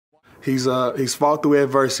He's fought through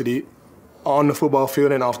adversity on the football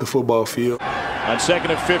field and off the football field. On 2nd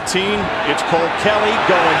and 15, it's Cole Kelly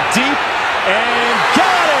going deep and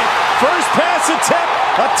got it! First pass attempt,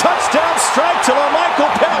 a touchdown strike to Michael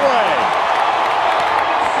Petway.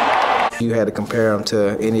 You had to compare him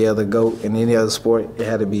to any other GOAT in any other sport, it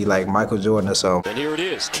had to be like Michael Jordan or something. And here it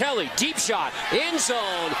is, Kelly, deep shot, end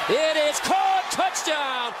zone, it is caught,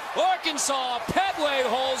 touchdown, Arkansas, Petway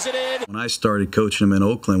holds it in. When I started coaching him in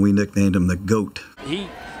Oakland, we nicknamed him the GOAT. He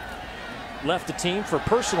left the team for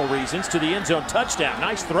personal reasons to the end zone touchdown.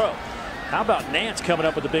 Nice throw. How about Nance coming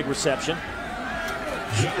up with a big reception?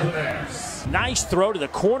 Nice throw to the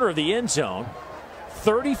corner of the end zone,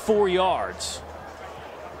 34 yards.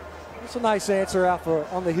 It's a nice answer out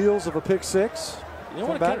on the heels of a pick six. You know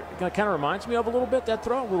what it kind of reminds me of a little bit, that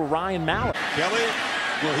throw? A little Ryan Mallett. Kelly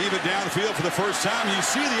will heave it downfield for the first time. You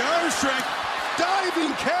see the arm strength.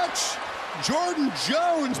 Diving catch. Jordan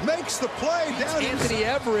Jones makes the play down. Anthony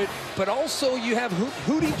Everett, but also you have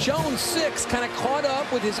Hootie Jones, 6, kind of caught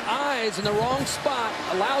up with his eyes in the wrong spot.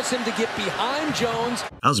 Allows him to get behind Jones.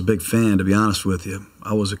 I was a big fan, to be honest with you.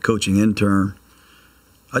 I was a coaching intern.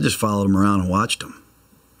 I just followed him around and watched him.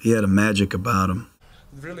 He had a magic about him.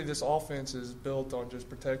 Really, this offense is built on just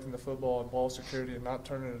protecting the football and ball security and not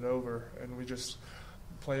turning it over. And we just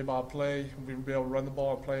play by play, we be able to run the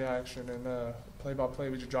ball and play action, and play by play,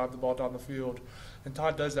 we just drive the ball down the field. And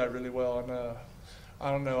Todd does that really well. And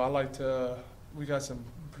I don't know, we got some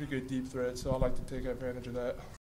pretty good deep threats, so I like to take advantage of that.